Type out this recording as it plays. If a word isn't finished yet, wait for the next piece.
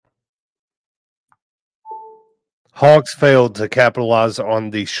Hawks failed to capitalize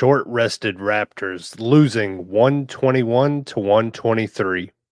on the short-rested Raptors, losing 121 to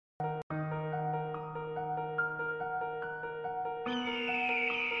 123.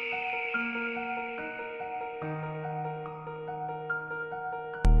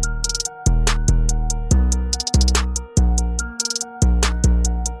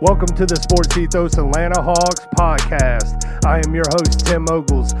 Welcome to the Sports Ethos Atlanta Hawks podcast. I am your host, Tim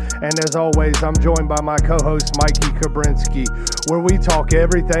Ogles, and as always, I'm joined by my co-host, Mikey Kabrinsky, where we talk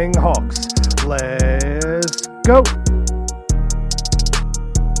everything Hawks. Let's go!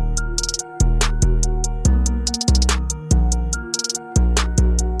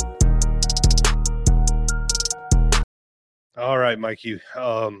 All right, Mikey,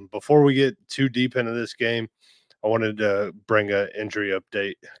 before we get too deep into this game, I wanted to bring an injury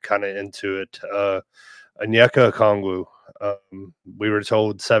update kind of into it. Onyeka Okongwu, we were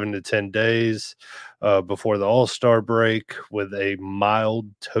told 7 to 10 days before the All-Star break with a mild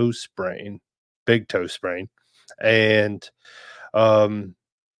toe sprain, big toe sprain. And Quinn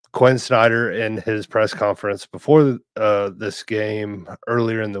Snyder, in his press conference before this game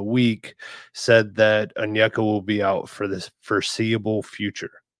earlier in the week, said that Onyeka will be out for this foreseeable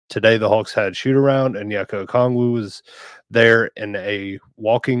future. Today, the Hawks had shoot-around, and Onyeka Okongwu was there in a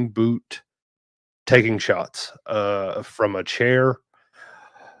walking boot taking shots from a chair.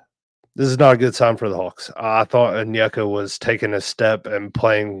 This is not a good sign for the Hawks. I thought Onyeka was taking a step and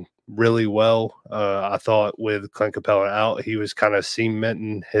playing really well. I thought with Clint Capella out, he was kind of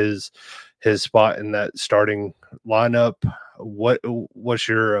cementing his spot in that starting lineup. What's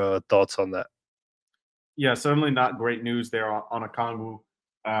your thoughts on that? Yeah, certainly not great news there on Okongwu.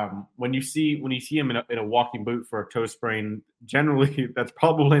 When you see him in a walking boot for a toe sprain, generally that's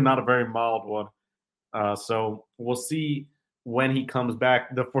probably not a very mild one. So we'll see when he comes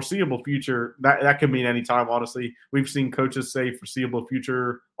back. The foreseeable future, that could mean any time, honestly. We've seen coaches say foreseeable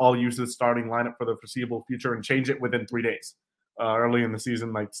future, I'll use the starting lineup for the foreseeable future and change it within 3 days. Early in the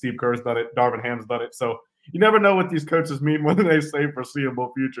season, like Steve Kerr's done it, Darvin Ham's done it. So you never know what these coaches mean when they say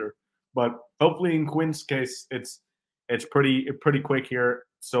foreseeable future. But hopefully in Quinn's case, it's pretty quick here.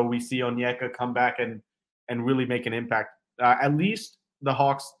 So we see Onyeka come back and really make an impact. At least the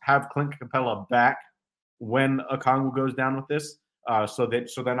Hawks have Clint Capella back when Okongwu goes down with this, so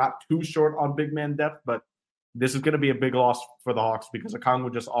they're not too short on big man depth. But this is going to be a big loss for the Hawks because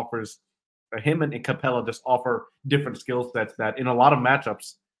Okongwu just offers him and Capella just offer different skill sets that in a lot of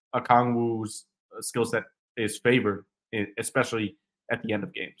matchups Okongwu's skill set is favored, especially at the end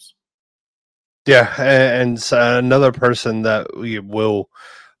of games. Yeah, and another person that we will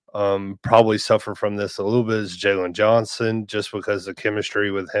probably suffer from this a little bit is Jalen Johnson, just because the chemistry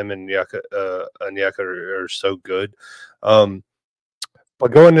with him and Onyeka are so good. But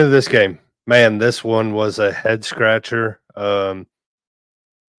going into this game, man, this one was a head scratcher.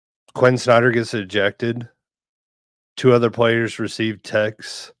 Quinn Snyder gets ejected. 2 other players received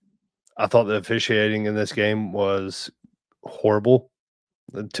techs. I thought the officiating in this game was horrible.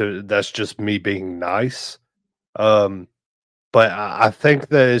 That's just me being nice. But I think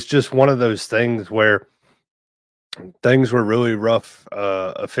that it's just one of those things where things were really rough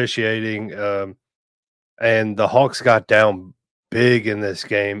officiating, and the Hawks got down big in this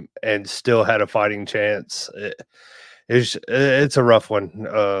game and still had a fighting chance. It's a rough one.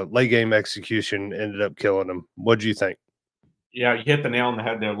 Late game execution ended up killing them. What do you think? Yeah, you hit the nail on the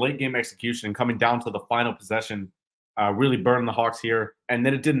head there. Late game execution coming down to the final possession really burned the Hawks here. And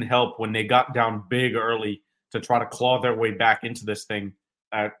then it didn't help when they got down big early to try to claw their way back into this thing.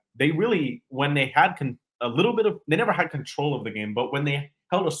 They really, when they had they never had control of the game, but when they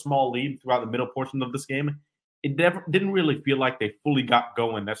held a small lead throughout the middle portion of this game, it didn't really feel like they fully got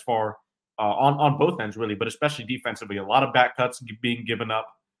going as far on both ends, really, but especially defensively. A lot of back cuts being given up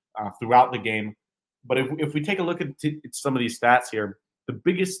throughout the game. But if we take a look at some of these stats here, the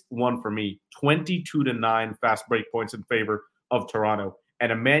biggest one for me, 22-9 fast break points in favor of Toronto.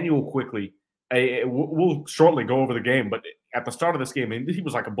 And Emmanuel quickly, we'll shortly go over the game, but at the start of this game, he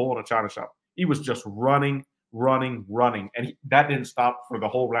was like a bull in a china shop. He was just running. And that didn't stop for the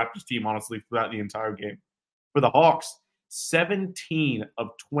whole Raptors team, honestly, throughout the entire game. For the Hawks, 17 of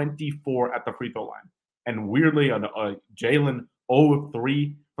 24 at the free throw line. And weirdly, Jalen 0 of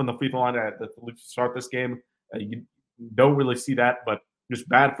 3 from the free throw line to start this game. You don't really see that, but just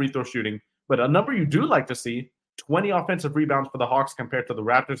bad free throw shooting. But a number you do like to see, 20 offensive rebounds for the Hawks compared to the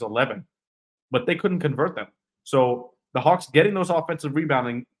Raptors' 11. But they couldn't convert them. So the Hawks getting those offensive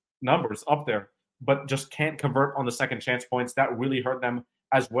rebounding numbers up there, but just can't convert on the second chance points. That really hurt them,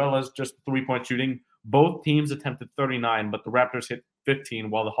 as well as just three-point shooting. Both teams attempted 39, but the Raptors hit 15,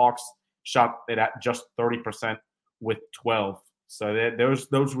 while the Hawks shot it at just 30%. with 12. So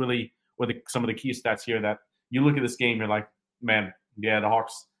those really were some of the key stats here that you look at this game, you're like, man, yeah, the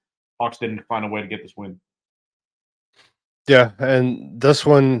Hawks didn't find a way to get this win. Yeah, and this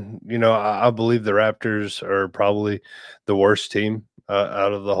one, I believe the Raptors are probably the worst team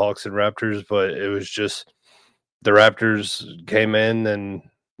out of the Hawks and Raptors, but it was just the Raptors came in and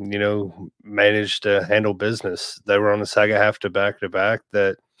managed to handle business. They were on the second half to back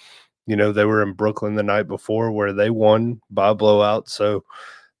that they were in Brooklyn the night before where they won by a blowout, so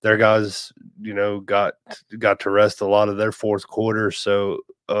their guys got to rest a lot of their fourth quarter, so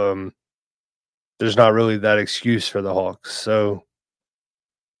there's not really that excuse for the Hawks. So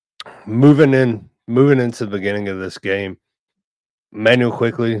moving into the beginning of this game, Manuel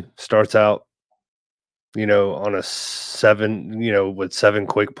quickly starts out on a 7, with 7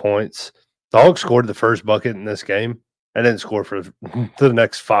 quick points. The Hawks scored the first bucket in this game and didn't score for the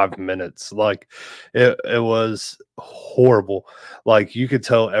next 5 minutes. Like it was horrible. Like you could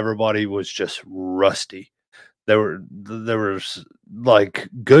tell everybody was just rusty. There was like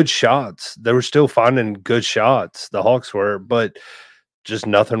good shots. They were still finding good shots. The Hawks were, but just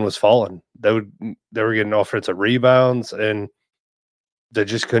nothing was falling. They were getting offensive rebounds and they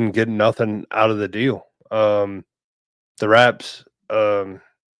just couldn't get nothing out of the deal. The Raps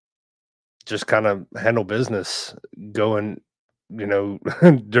just kind of handle business going,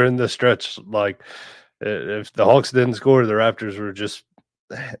 during the stretch. Like if the Hawks didn't score, the Raptors were just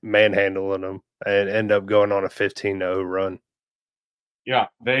manhandling them and end up going on a 15-0 run. Yeah,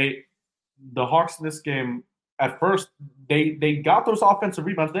 the Hawks in this game at first they got those offensive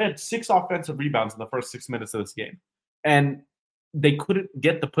rebounds. They had 6 offensive rebounds in the first 6 minutes of this game, and they couldn't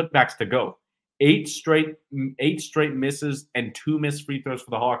get the putbacks to go. 8 straight misses and 2 missed free throws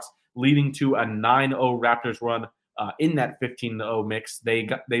for the Hawks, leading to a 9-0 Raptors run in that 15-0 mix. They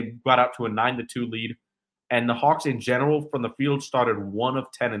got out to a 9-2 lead, and the Hawks in general from the field started 1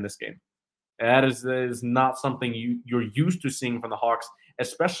 of 10 in this game. And that is not something you're used to seeing from the Hawks,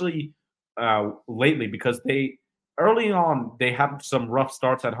 especially lately, because early on they had some rough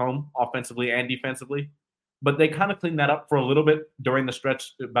starts at home offensively and defensively. But they kind of cleaned that up for a little bit during the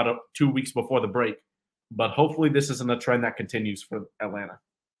stretch about 2 weeks before the break. But hopefully this isn't a trend that continues for Atlanta.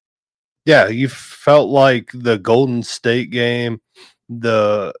 Yeah, you felt like the Golden State game,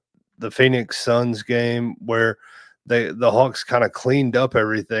 the Phoenix Suns game, where the Hawks kind of cleaned up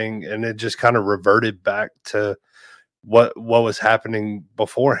everything and it just kind of reverted back to what was happening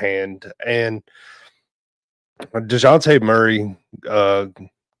beforehand. And DeJounte Murray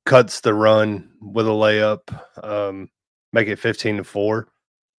cuts the run with a layup, make it 15-4.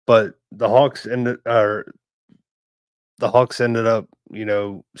 But the Hawks ended up,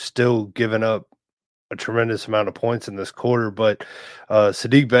 still giving up a tremendous amount of points in this quarter. But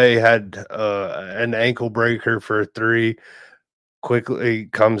Sadiq Bey had an ankle breaker for a 3, quickly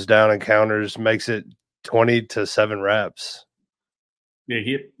comes down and counters, makes it 20-7 Raps.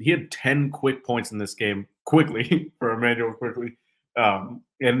 Yeah, he had 10 quick points in this game quickly for Emmanuel quickly. And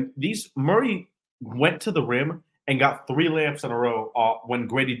Murray went to the rim and got 3 layups in a row when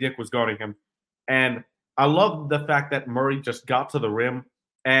Grady Dick was guarding him. And I love the fact that Murray just got to the rim.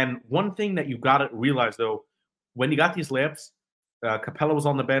 And one thing that you got to realize, though, when you got these layups, Capella was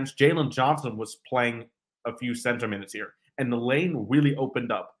on the bench. Jalen Johnson was playing a few center minutes here. And the lane really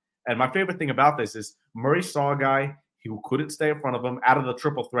opened up. And my favorite thing about this is Murray saw a guy who couldn't stay in front of him out of the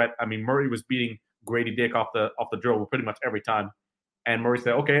triple threat. I mean, Murray was beating Grady Dick off the dribble pretty much every time. And Murray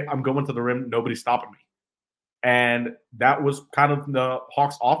said, okay, I'm going to the rim. Nobody's stopping me. And that was kind of the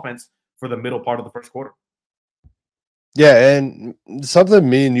Hawks offense for the middle part of the first quarter. Yeah, and something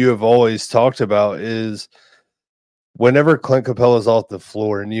me and you have always talked about is whenever Clint Capella's off the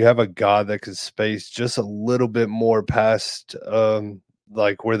floor and you have a guy that could space just a little bit more past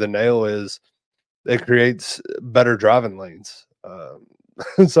like where the nail is, it creates better driving lanes.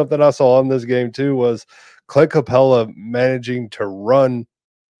 Something I saw in this game too was Clint Capella managing to run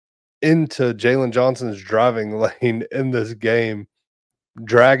into Jalen Johnson's driving lane in this game,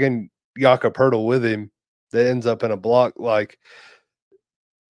 dragging Jakob Poeltl with him that ends up in a block. Like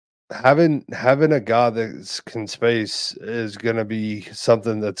having a guy that can space is going to be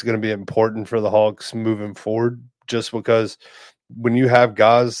something that's going to be important for the Hawks moving forward, just because when you have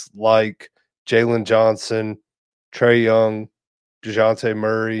guys like Jalen Johnson, Trae Young, DeJounte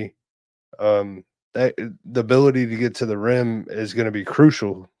Murray, the ability to get to the rim is going to be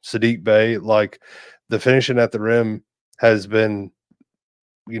crucial. Sadiq Bey, like the finishing at the rim has been,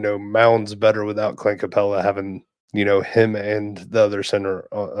 mounds better without Clint Capella having, him and the other center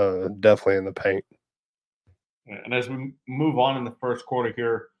definitely in the paint. And as we move on in the first quarter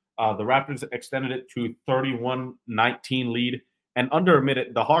here, The Raptors extended it to 31-19 lead. And under a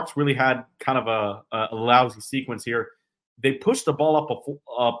minute, the Hawks really had kind of a lousy sequence here. They pushed the ball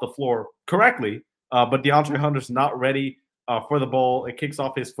up the floor correctly, but DeAndre Hunter's not ready for the ball. It kicks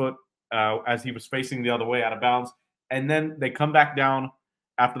off his foot as he was facing the other way out of bounds. And then they come back down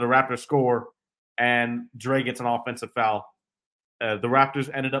after the Raptors score, and Dre gets an offensive foul. The Raptors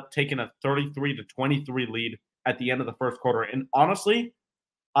ended up taking a 33-23 lead at the end of the first quarter. And honestly,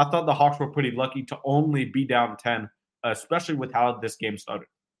 I thought the Hawks were pretty lucky to only be down 10, especially with how this game started.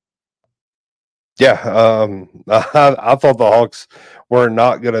 Yeah, I thought the Hawks were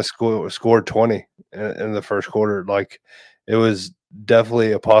not going to score 20 in the first quarter. Like, it was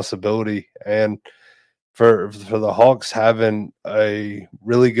definitely a possibility. And for the Hawks having a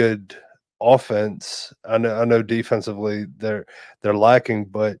really good offense, I know defensively they're lacking,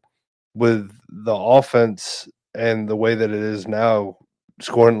 but with the offense and the way that it is now,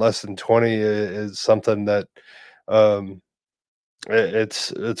 scoring less than 20 is something that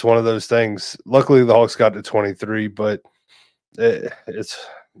it's one of those things. Luckily, the Hawks got to 23, but it's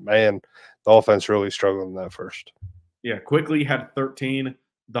the offense really struggled in that first. Yeah, Quickly had 13.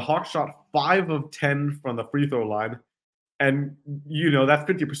 The Hawks shot 5 of 10 from the free throw line, and that's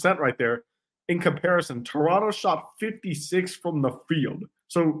 50% right there. In comparison, Toronto shot 56 from the field.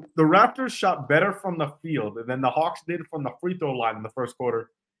 So the Raptors shot better from the field than the Hawks did from the free throw line in the first quarter.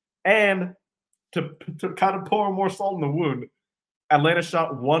 And to kind of pour more salt in the wound, Atlanta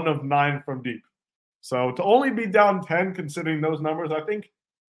shot 1 of 9 from deep. So to only be down 10, considering those numbers, I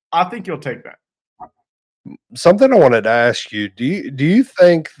think you'll take that. Something I wanted to ask you: Do you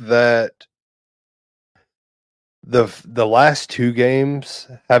think that the last two games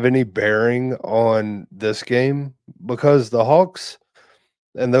have any bearing on this game? Because the Hawks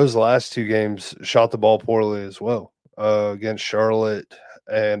in those last two games shot the ball poorly as well, against Charlotte,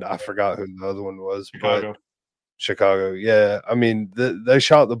 and I forgot who the other one was, but Chicago. Yeah, I mean they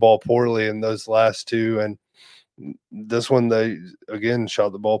shot the ball poorly in those last two, and this one they again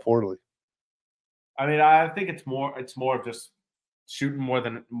shot the ball poorly. I mean, I think it's more of just shooting more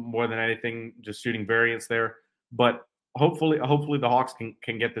than anything, just shooting variance there. But hopefully the Hawks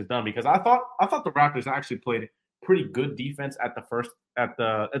can get this done, because I thought the Raptors actually played pretty good defense at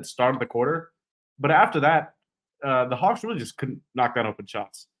the start of the quarter, but after that, the Hawks really just couldn't knock down open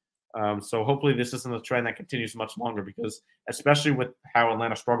shots. So hopefully this isn't a trend that continues much longer, because especially with how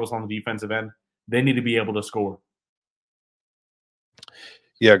Atlanta struggles on the defensive end, they need to be able to score.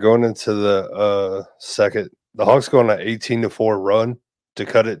 Yeah, going into the second, the Hawks go on an 18-4 run to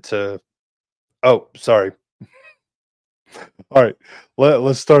cut it to. Oh, sorry. All right,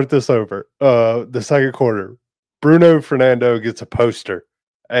 let's start this over. The second quarter, Bruno Fernando gets a poster,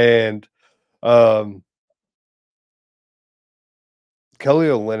 and Kelly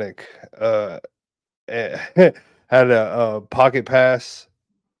Olynyk had a pocket pass,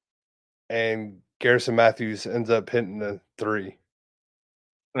 and Garrison Matthews ends up hitting a three.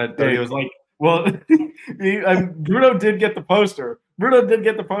 That day, it was like, well, Bruno did get the poster. But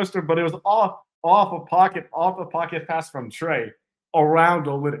it was off a pocket pass from Trey around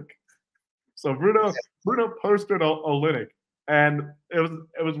Olynyk. So Bruno posted Olynyk, and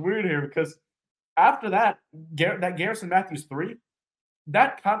it was weird here, because after that Garrison Matthews three,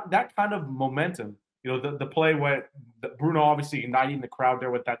 that kind of momentum, the play where Bruno obviously igniting the crowd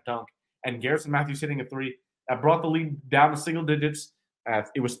there with that dunk, and Garrison Matthews hitting a three, that brought the lead down to single digits.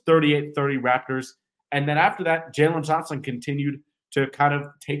 It was 38-30 Raptors. And then after that, Jalen Johnson continued to kind of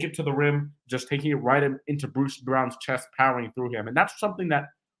take it to the rim, just taking it right into Bruce Brown's chest, powering through him. And that's something that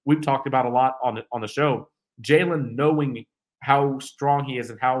we've talked about a lot on the show. Jalen, knowing how strong he is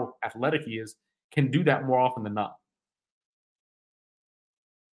and how athletic he is, can do that more often than not.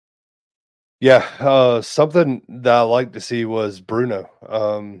 Yeah, something that I like to see was Bruno.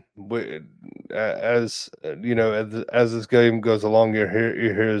 As you know, as this game goes along, you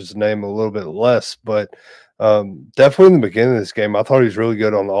hear his name a little bit less, but definitely in the beginning of this game, I thought he was really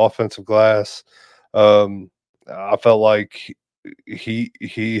good on the offensive glass. I felt like he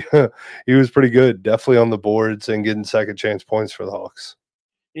he was pretty good, definitely on the boards and getting second chance points for the Hawks.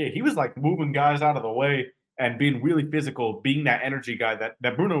 Yeah, he was like moving guys out of the way and being really physical, being that energy guy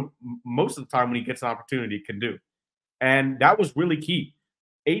that Bruno, most of the time when he gets an opportunity, can do. And that was really key.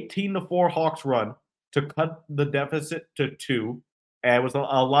 18-4 Hawks run to cut the deficit to 2. And it was a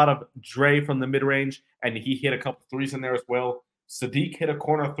lot of Dre from the mid-range, and he hit a couple threes in there as well. Sadiq hit a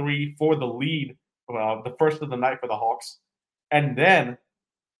corner 3 for the lead, the first of the night for the Hawks. And then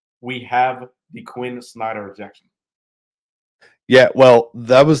we have the Quinn Snyder ejection. Yeah, well,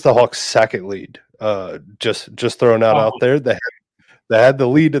 that was the Hawks' second lead. Just throwing out there. They had the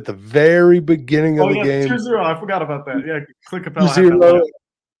lead at the very beginning of the game. 2-0. I forgot about that. Yeah, Clint Capella had 2-0. that.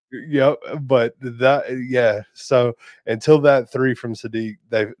 Yep, but so until that 3 from Sadiq,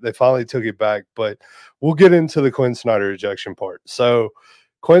 they finally took it back. But we'll get into the Quinn Snyder ejection part. So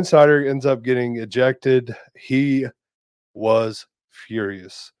Quinn Snyder ends up getting ejected. He was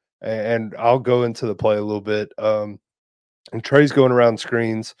furious, and I'll go into the play a little bit. And Trey's going around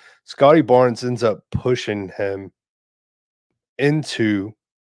screens. Scotty Barnes ends up pushing him into,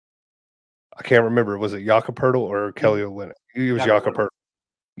 I can't remember, was it Yakapurtle or Kelly Olynyk? It was Yakapurtle.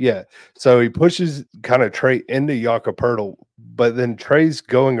 Yeah. So he pushes kind of Trey into Yakapurtle, but then Trey's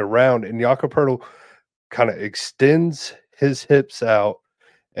going around and Yakapurtle kind of extends his hips out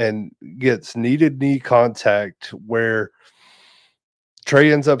and gets needed knee contact where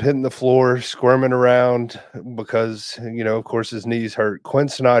Trey ends up hitting the floor, squirming around because, of course, his knees hurt. Quinn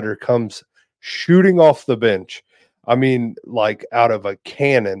Snyder comes shooting off the bench. I mean, like out of a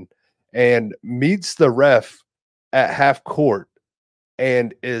cannon, and meets the ref at half court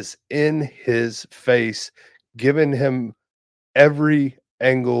and is in his face, giving him every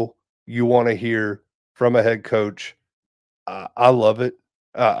angle you want to hear from a head coach. I love it.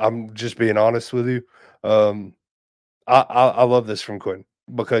 I'm just being honest with you. I love this from Quinn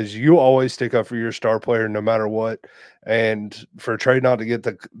because you always stick up for your star player no matter what. And for Trey not to get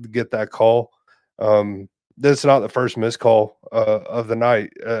that call, this is not the first missed call of the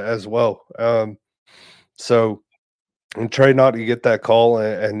night as well. So and Trey not to get that call,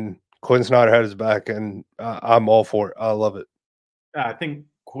 and Quinn Snyder had his back, and I'm all for it. I love it. I think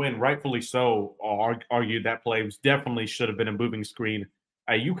Quinn, rightfully so, argued that play was definitely should have been a moving screen.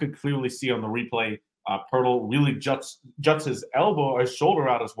 You could clearly see on the replay, Pirtle really juts his elbow or his shoulder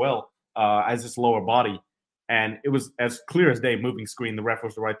out as well as his lower body, and it was as clear as day, moving screen. The ref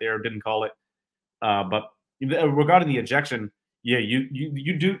was right there, didn't call it. But regarding the ejection, yeah,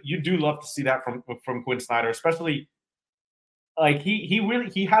 you do love to see that from Quinn Snyder, especially. Like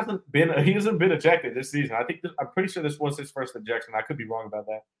he hasn't been ejected this season. I'm pretty sure this was his first ejection. I could be wrong about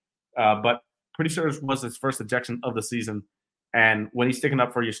that, but pretty sure this was his first ejection of the season. And when he's sticking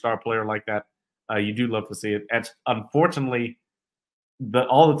up for your star player like that, you do love to see it. And unfortunately,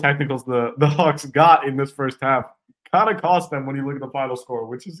 all the technicals the Hawks got in this first half kind of cost them when you look at the final score,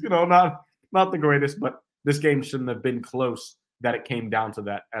 which is not the greatest. But this game shouldn't have been close. That it came down to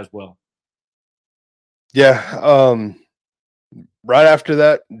that as well. Yeah. Right after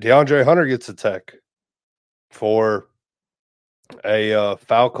that, DeAndre Hunter gets a tech for a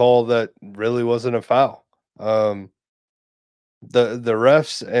foul call that really wasn't a foul. The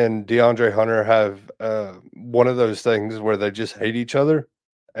refs and DeAndre Hunter have one of those things where they just hate each other,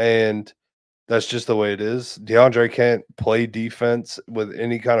 and that's just the way it is. DeAndre can't play defense with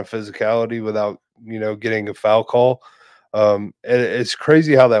any kind of physicality without getting a foul call. It's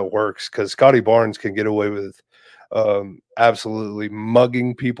crazy how that works because Scotty Barnes can get away with absolutely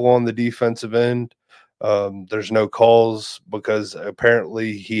mugging people on the defensive end. There's no calls because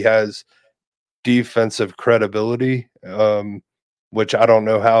apparently he has defensive credibility, which I don't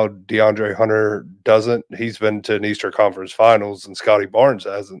know how DeAndre Hunter doesn't. He's been to an Eastern Conference Finals and Scotty Barnes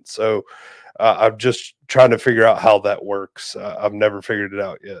hasn't. So I'm just trying to figure out how that works. I've never figured it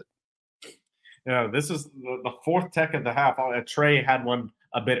out yet. Yeah, this is the fourth tech of the half. Trey had one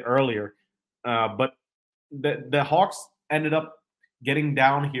a bit earlier, but the Hawks ended up getting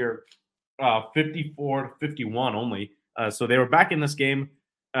down here 54-51 only. So they were back in this game.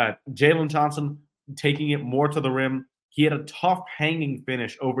 Jalen Johnson taking it more to the rim. He had a tough hanging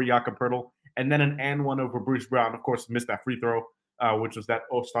finish over Jakob Poeltl, and then an and one over Bruce Brown. Of course, missed that free throw, which was that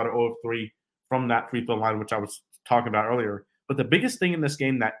started 0 of 3 from that free throw line, which I was talking about earlier. But the biggest thing in this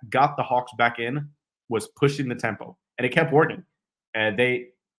game that got the Hawks back in was pushing the tempo, and it kept working. And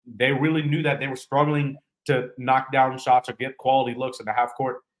they really knew that they were struggling to knock down shots or get quality looks in the half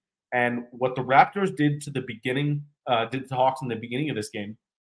court. And what the Raptors did to the Hawks in the beginning of this game,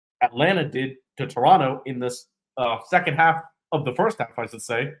 Atlanta did to Toronto in this second half of the first half, I should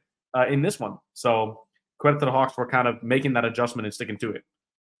say, in this one. So credit to the Hawks for kind of making that adjustment and sticking to it.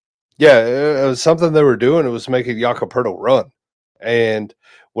 Yeah, it was something they were doing. It was making Jakob Poeltl run. And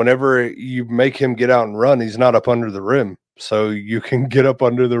whenever you make him get out and run, he's not up under the rim. So you can get up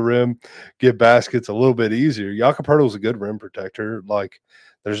under the rim, get baskets a little bit easier. Jakob Poeltl's a good rim protector. Like,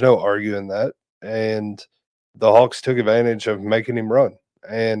 there's no arguing that. And the Hawks took advantage of making him run.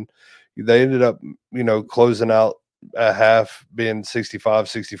 And they ended up, closing out a half being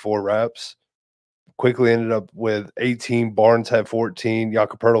 65-64 Raps. Quickly ended up with 18. Barnes had 14.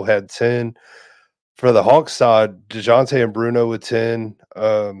 Jakob Poeltl had 10. For the Hawks side, DeJounte and Bruno with 10.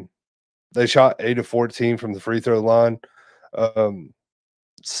 They shot 8 of 14 from the free throw line.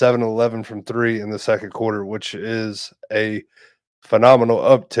 7-11 from 3 in the second quarter, which is a phenomenal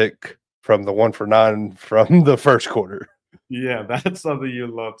uptick from the 1 for 9 from the first quarter. Yeah, that's something you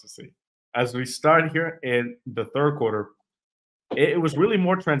love to see. As we start here in the third quarter, it was really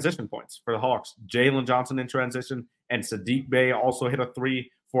more transition points for the Hawks. Jalen Johnson in transition, and Sadiq Bey also hit a three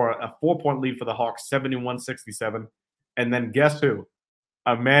for a 4-point lead for the Hawks, 71-67. And then guess who?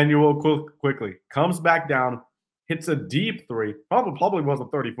 Emmanuel quickly comes back down, hits a deep three, probably was a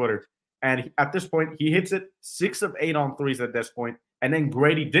 30-footer. And at this point, he hits it 6 of 8 on threes at this point. And then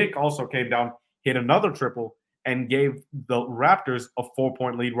Grady Dick also came down, hit another triple, and gave the Raptors a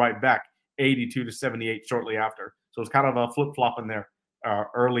 4-point lead right back, 82-78 shortly after. So it's kind of a flip-flop in there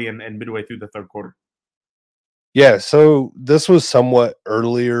early and midway through the third quarter. Yeah, so this was somewhat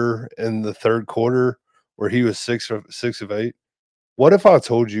earlier in the third quarter where he was 6 of 8. What if I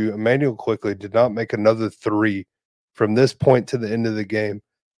told you Emmanuel quickly did not make another three from this point to the end of the game,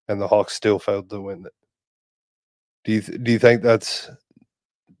 and the Hawks still failed to win it? Do you think that's?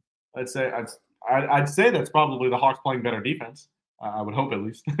 I'd say that's probably the Hawks playing better defense. I would hope at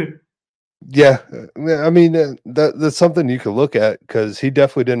least. Yeah, I mean that's something you could look at because he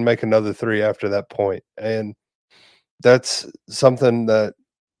definitely didn't make another three after that point, and that's something that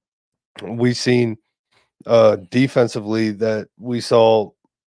we've seen defensively that we saw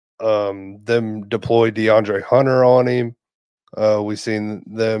them deploy DeAndre Hunter on him. We've seen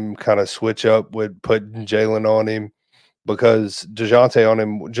them kind of switch up with putting Jalen on him because DeJounte on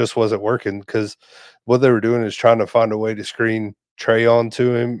him just wasn't working because what they were doing is trying to find a way to screen Trey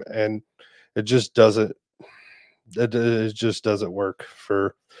onto him, and it just doesn't work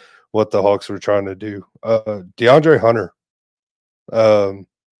for what the Hawks were trying to do. DeAndre Hunter,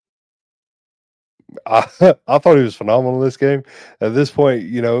 I thought he was phenomenal in this game. At this point,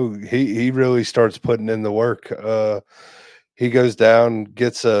 he really starts putting in the work. He goes down,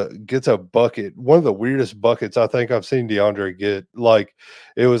 gets a bucket. One of the weirdest buckets I think I've seen DeAndre get. Like,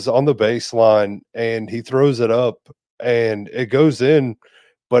 it was on the baseline, and he throws it up, and it goes in.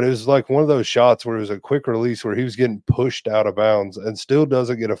 But it was like one of those shots where it was a quick release where he was getting pushed out of bounds and still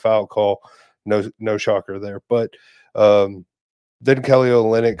doesn't get a foul call. No shocker there. But then Kelly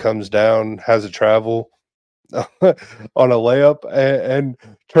Olynyk comes down, has a travel on a layup, and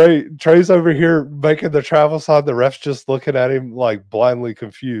Trey's over here making the travel sign. The ref's just looking at him like blindly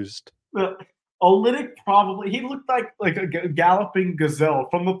confused. Olynyk he looked like a galloping gazelle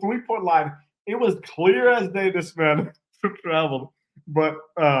from the 3-point line. It was clear as day this man traveled. But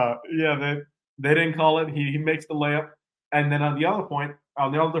they didn't call it. He makes the layup, and then on the other point,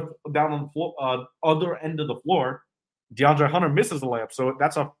 on the other down on the floor, other end of the floor, DeAndre Hunter misses the layup. So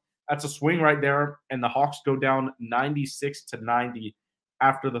that's a swing right there, and the Hawks go down 96-90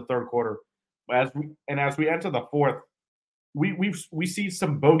 after the third quarter. As we enter the fourth, we see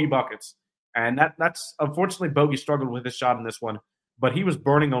some bogey buckets, and that's unfortunately Bogey struggled with his shot in this one, but he was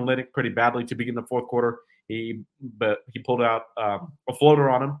burning Olynyk pretty badly to begin the fourth quarter. He pulled out a floater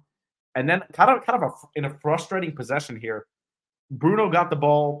on him, and then kind of in a frustrating possession here, Bruno got the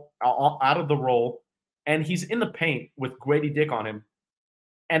ball out of the roll, and he's in the paint with Grady Dick on him,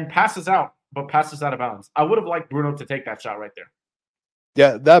 and passes out of bounds. I would have liked Bruno to take that shot right there.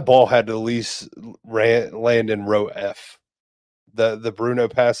 Yeah, that ball had to at least land in row F. The Bruno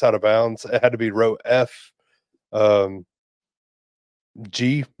pass out of bounds, it had to be row F.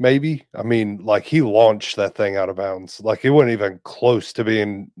 G, maybe. I mean, like, he launched that thing out of bounds. Like, it wasn't even close to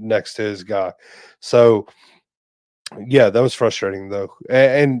being next to his guy. So, yeah, that was frustrating, though.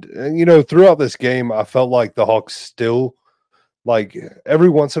 And throughout this game, I felt like the Hawks still, like, every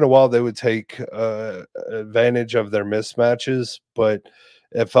once in a while, they would take advantage of their mismatches. But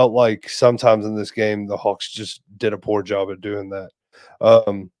it felt like sometimes in this game, the Hawks just did a poor job at doing that.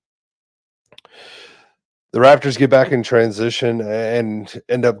 The Raptors get back in transition and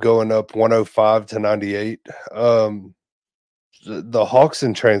end up going up 105-98. The Hawks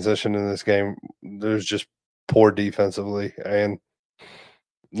in transition in this game, there's just poor defensively, and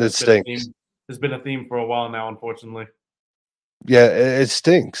it stinks. There's been a theme for a while now, unfortunately. Yeah, it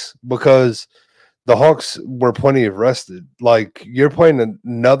stinks because the Hawks were plenty of rested. Like, you're playing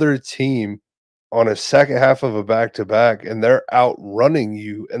another team on a second half of a back-to-back, and they're outrunning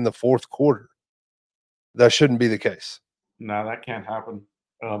you in the fourth quarter. That shouldn't be the case. No, that can't happen.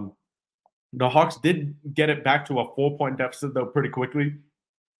 The Hawks did get it back to a 4-point deficit, though, pretty quickly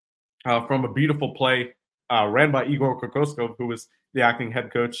from a beautiful play ran by Igor Kokoskov, who was the acting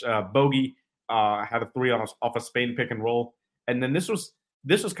head coach. Bogey had a three off a Spain pick and roll. And then this was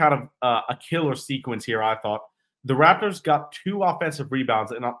kind of a killer sequence here, I thought. The Raptors got 2 offensive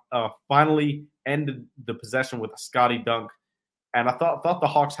rebounds and finally ended the possession with a Scotty dunk. And I thought the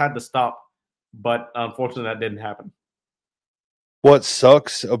Hawks had to stop, but unfortunately that didn't happen. What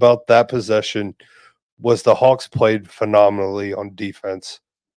sucks about that possession was the Hawks played phenomenally on defense.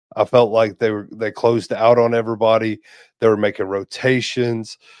 I felt like they closed out on everybody. They were making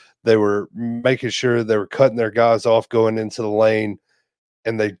rotations. They were making sure they were cutting their guys off going into the lane,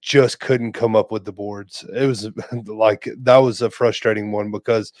 and they just couldn't come up with the boards. It was like that was a frustrating one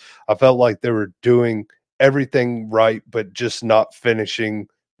because I felt like they were doing everything right, but just not finishing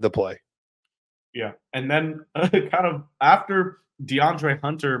the play. Yeah. And then kind of after DeAndre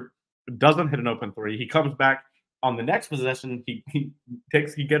Hunter doesn't hit an open three, he comes back on the next possession. He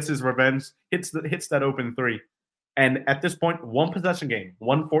gets his revenge, hits that open three. And at this point, one possession game,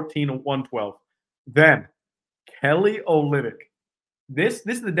 114-112. Then Kelly Olynyk. This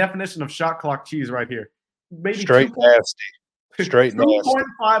is the definition of shot clock cheese right here. Maybe Straight nasty. Straight nasty.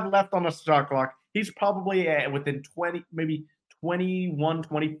 2.5 left on the shot clock. He's probably within 20, maybe 21,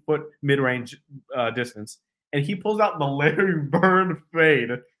 20 foot mid range distance. And he pulls out the Larry Bird fade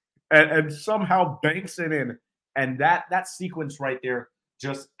and somehow banks it in. And that sequence right there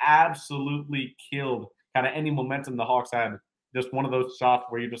just absolutely killed kind of any momentum the Hawks had. Just one of those shots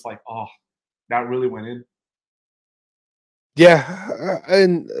where you're just like, oh, that really went in. Yeah,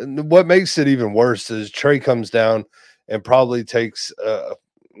 and what makes it even worse is Trey comes down and probably takes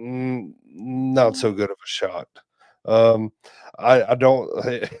not so good of a shot. I don't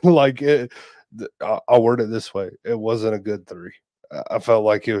like it. I'll word it this way: it wasn't a good three. I felt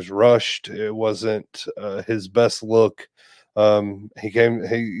like it was rushed. It wasn't his best look.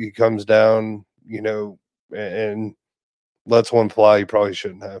 He comes down, and lets one fly. He probably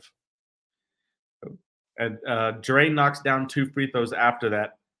shouldn't have. And Dre knocks down 2 free throws after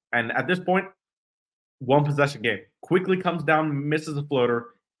that. And at this point, one possession game. Quickly comes down, misses a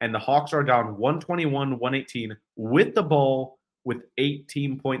floater, and the Hawks are down 121-118 with the ball with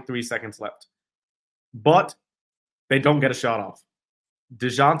 18.3 seconds left. But they don't get a shot off.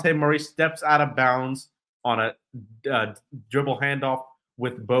 DeJounte Murray steps out of bounds on a dribble handoff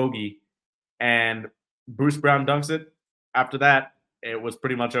with Bogey, and Bruce Brown dunks it. After that, it was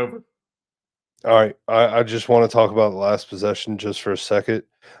pretty much over. All right, I just want to talk about the last possession just for a second.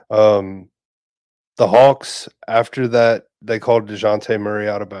 The Hawks, after that, they called DeJounte Murray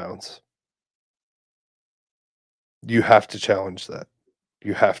out of bounds. You have to challenge that.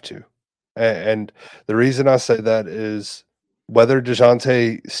 You have to. And the reason I say that is whether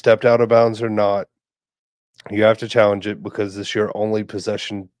DeJounte stepped out of bounds or not, you have to challenge it because it's your only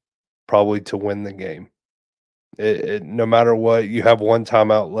possession probably to win the game. No matter what, you have one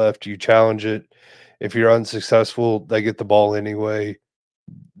timeout left, you challenge it. If you're unsuccessful, they get the ball anyway.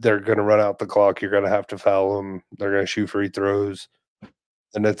 They're going to run out the clock. You're going to have to foul them. They're going to shoot free throws.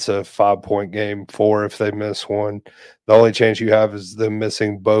 And it's a 5-point game, 4 if they miss one. The only chance you have is them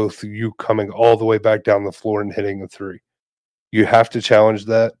missing both, you coming all the way back down the floor and hitting a 3. You have to challenge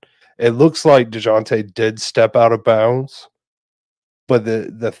that. It looks like DeJounte did step out of bounds. But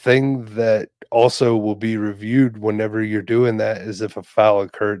the thing that also will be reviewed whenever you're doing that is if a foul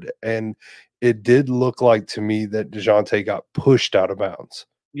occurred. And it did look like to me that DeJounte got pushed out of bounds.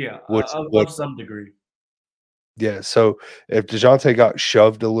 Yeah, of some degree. Yeah, so if DeJounte got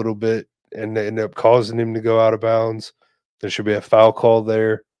shoved a little bit and they ended up causing him to go out of bounds, there should be a foul call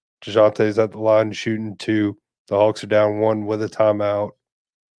there. DeJounte's at the line shooting 2. The Hawks are down 1 with a timeout.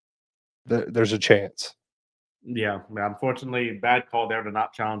 There's a chance. Yeah, unfortunately, bad call there to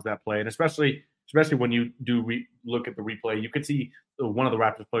not challenge that play, and especially when you do look at the replay, you could see one of the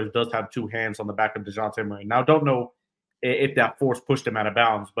Raptors players does have 2 hands on the back of DeJounte Murray. Now, don't know if that force pushed him out of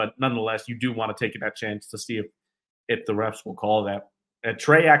bounds, but nonetheless, you do want to take that chance to see if the refs will call that. And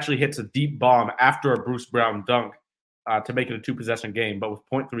Trey actually hits a deep bomb after a Bruce Brown dunk to make it a 2-possession game, but with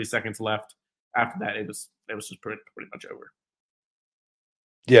 0.3 seconds left after that, it was just pretty much over.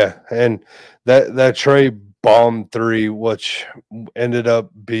 Yeah, and that Trey bomb 3, which ended up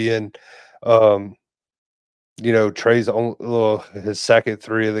being, Trey's his second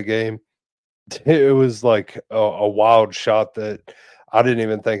 3 of the game. It was like a wild shot that I didn't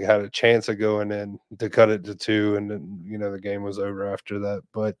even think had a chance of going in to cut it to 2, and then the game was over after that.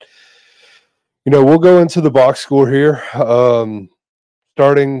 But we'll go into the box score here,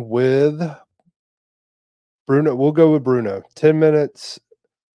 starting with Bruno. We'll go with Bruno. 10 minutes.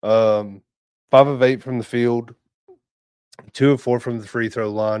 5 of 8 from the field, 2 of 4 from the free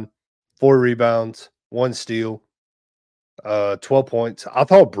throw line, 4 rebounds, 1 steal, 12 points. I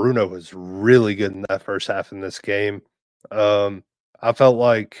thought Bruno was really good in that first half in this game. I felt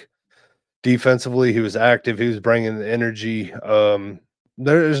like defensively he was active. He was bringing the energy.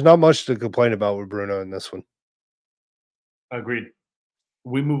 There's not much to complain about with Bruno in this one. Agreed.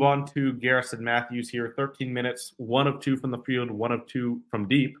 We move on to Garrison Matthews here. 13 minutes, 1 of 2 from the field, 1 of 2 from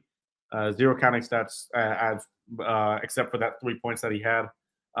deep. Zero counting stats except for that 3 points that he had.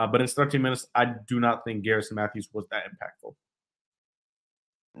 But in 13 minutes, I do not think Garrison Matthews was that impactful.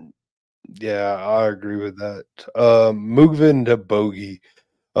 Yeah, I agree with that. Moving to Bogey.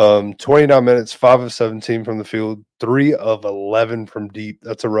 29 minutes, 5 of 17 from the field, 3 of 11 from deep.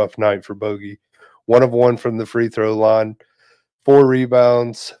 That's a rough night for Bogey. 1 of 1 from the free throw line, 4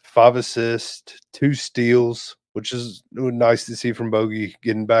 rebounds, 5 assists, 2 steals, which is nice to see from Bogey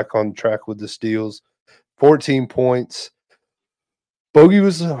getting back on track with the steals. 14 points. Bogey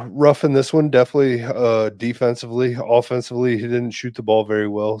was rough in this one, definitely defensively. Offensively, he didn't shoot the ball very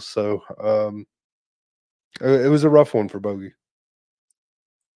well. So it was a rough one for Bogey.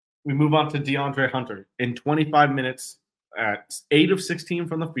 We move on to DeAndre Hunter. In 25 minutes, at 8 of 16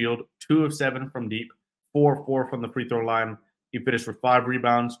 from the field, 2 of 7 from deep, 4 of 4 from the free throw line. He finished with 5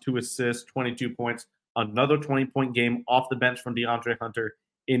 rebounds, 2 assists, 22 points. Another 20-point game off the bench from DeAndre Hunter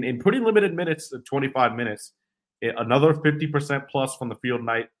in pretty limited minutes, 25 minutes. Another 50% plus from the field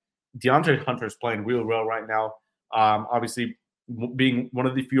night. DeAndre Hunter is playing real well right now. Obviously, being one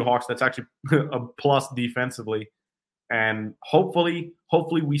of the few Hawks that's actually a plus defensively. And hopefully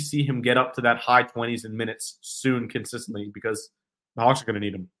we see him get up to that high 20s in minutes soon consistently because the Hawks are going to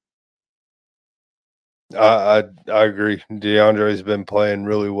need him. I agree. DeAndre's been playing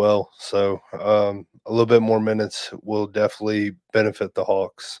really well, so a little bit more minutes will definitely benefit the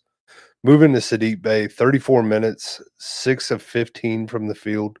Hawks. Moving to Sadiq Bey, 34 minutes, 6 of 15 from the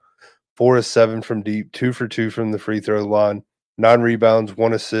field, 4 of 7 from deep, 2 for 2 from the free throw line, 9 rebounds,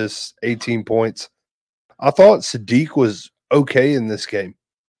 1 assist, 18 points. I thought Sadiq was okay in this game.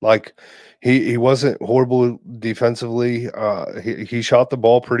 Like he wasn't horrible defensively. He shot the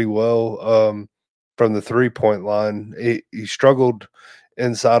ball pretty well from the 3-point line. He struggled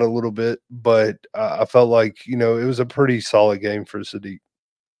inside a little bit, but I felt like it was a pretty solid game for Sadiq.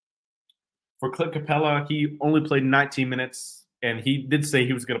 For Clint Capella, he only played 19 minutes, and he did say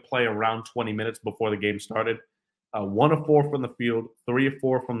he was going to play around 20 minutes before the game started. 1 of 4 from the field, 3 of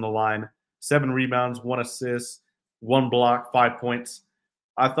 4 from the line, 7 rebounds, 1 assist, 1 block, 5 points.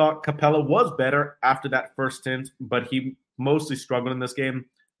 I thought Capella was better after that first stint, but he mostly struggled in this game.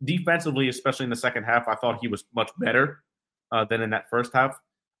 Defensively, especially in the second half, I thought he was much better than in that first half.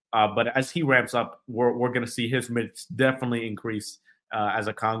 But as he ramps up, we're going to see his minutes definitely increase as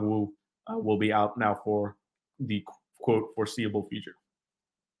Okongwu will be out now for the quote foreseeable future.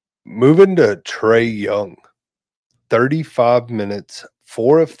 Moving to Trae Young, 35 minutes,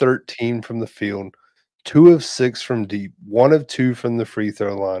 4 of 13 from the field, 2 of 6 from deep, 1 of 2 from the free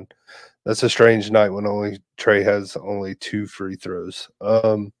throw line. That's a strange night when Trae has only 2 free throws.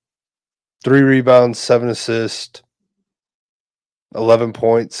 3 rebounds, 7 assists, 11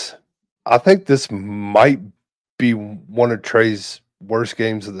 points. I think this might be one of Trae's worst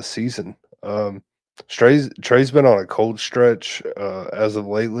games of the season. Trae's been on a cold stretch as of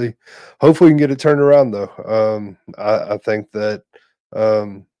lately. Hopefully, we can get it turned around, though. I think that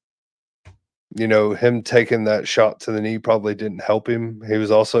him taking that shot to the knee probably didn't help him. He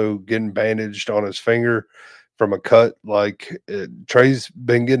was also getting bandaged on his finger from a cut. Trae's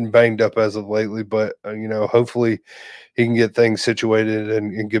been getting banged up as of lately, but hopefully he can get things situated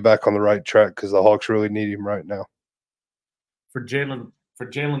and get back on the right track because the Hawks really need him right now. For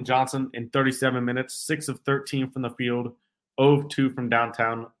Jalen Johnson in 37 minutes, 6 of 13 from the field, 0 of 2 from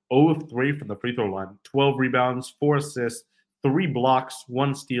downtown, 0 of 3 from the free throw line, 12 rebounds, 4 assists, 3 blocks,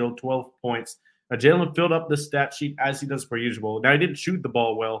 1 steal, 12 points. Jalen filled up the stat sheet as he does per usual. Now, he didn't shoot the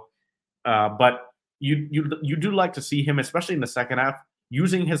ball well, but you do like to see him, especially in the second half,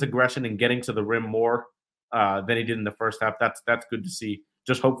 using his aggression and getting to the rim more than he did in the first half. That's good to see.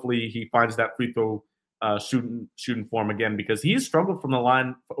 Just hopefully he finds that free throw shooting form again because he's struggled from the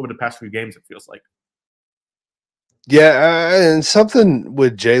line over the past few games, it feels like. Yeah, and something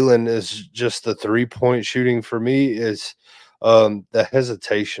with Jalen is just the 3-point shooting for me is the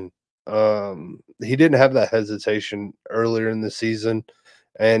hesitation. He didn't have that hesitation earlier in the season,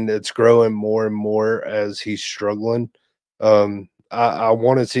 and it's growing more and more as he's struggling. I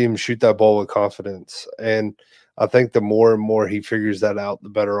want to see him shoot that ball with confidence, and I think the more and more he figures that out, the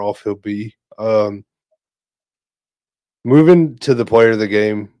better off he'll be. Moving to the player of the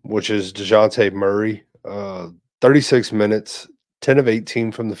game, which is DeJounte Murray, 36 minutes, 10 of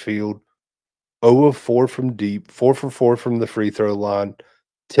 18 from the field, 0 of 4 from deep, 4 for 4 from the free throw line,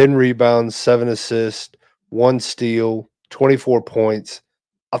 10 rebounds, 7 assists, 1 steal, 24 points.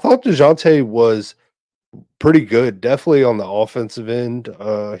 I thought DeJounte was pretty good, definitely on the offensive end.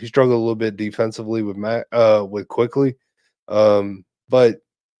 He struggled a little bit defensively with Quickly. But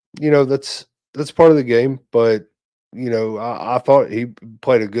that's part of the game. But I thought he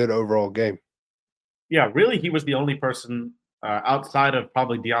played a good overall game. Yeah, really, he was the only person outside of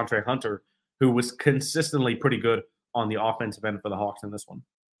probably DeAndre Hunter who was consistently pretty good on the offensive end for the Hawks in this one.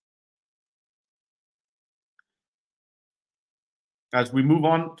 As we move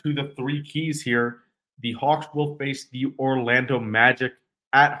on to the three keys here, the Hawks will face the Orlando Magic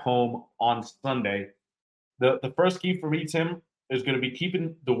at home on Sunday. The first key for me, Tim, is going to be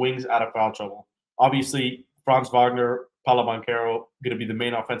keeping the wings out of foul trouble. Obviously, Franz Wagner, Paolo Banchero, going to be the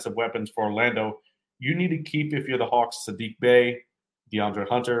main offensive weapons for Orlando. You need to keep, if you're the Hawks, Saddiq Bey, DeAndre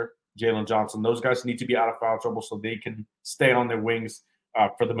Hunter, Jalen Johnson. Those guys need to be out of foul trouble so they can stay on their wings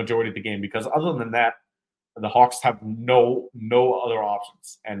for the majority of the game. Because other than that, the Hawks have no other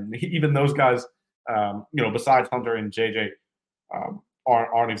options. And even those guys, besides Hunter and JJ,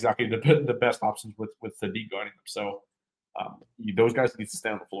 aren't exactly the best options with Saddiq guarding them. So those guys need to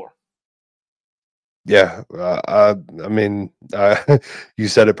stay on the floor. Yeah, you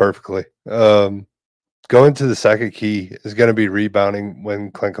said it perfectly. Going to the second key is going to be rebounding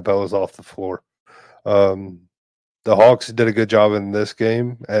when Clint Capella's off the floor. The Hawks did a good job in this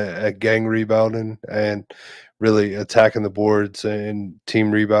game at gang rebounding and really attacking the boards and team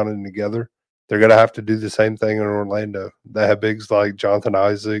rebounding together. They're going to have to do the same thing in Orlando. They have bigs like Jonathan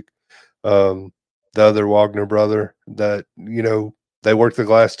Isaac, the other Wagner brother that, they work the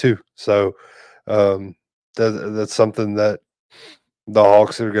glass too. So that's something that the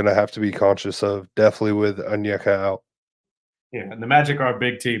Hawks are going to have to be conscious of, definitely with Onyeka out. Yeah, and the Magic are a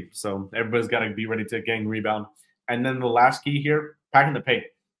big team, so everybody's got to be ready to gang rebound. And then the last key here, packing the paint.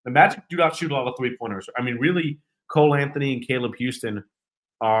 The Magic do not shoot a lot of three-pointers. I mean, really, Cole Anthony and Caleb Houston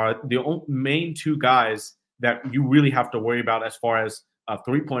are the main two guys that you really have to worry about as far as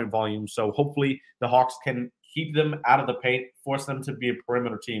three-point volume. So hopefully the Hawks can keep them out of the paint, force them to be a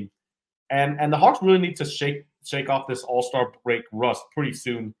perimeter team. And the Hawks really need to shake off this all-star break rust pretty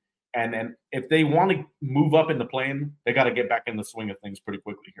soon. And if they want to move up in the play-in, they got to get back in the swing of things pretty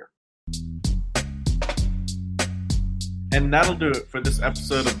quickly here. And that'll do it for this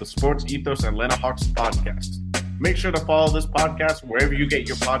episode of the Sports Ethos Atlanta Hawks podcast. Make sure to follow this podcast wherever you get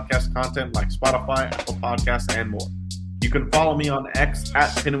your podcast content like Spotify, Apple Podcasts, and more. You can follow me on X at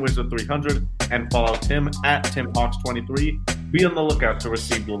PinWizard300 and follow Tim at TimHawks23. Be on the lookout to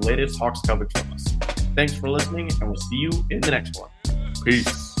receive the latest Hawks coverage from us. Thanks for listening, and we'll see you in the next one.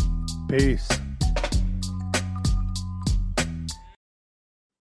 Peace. Peace.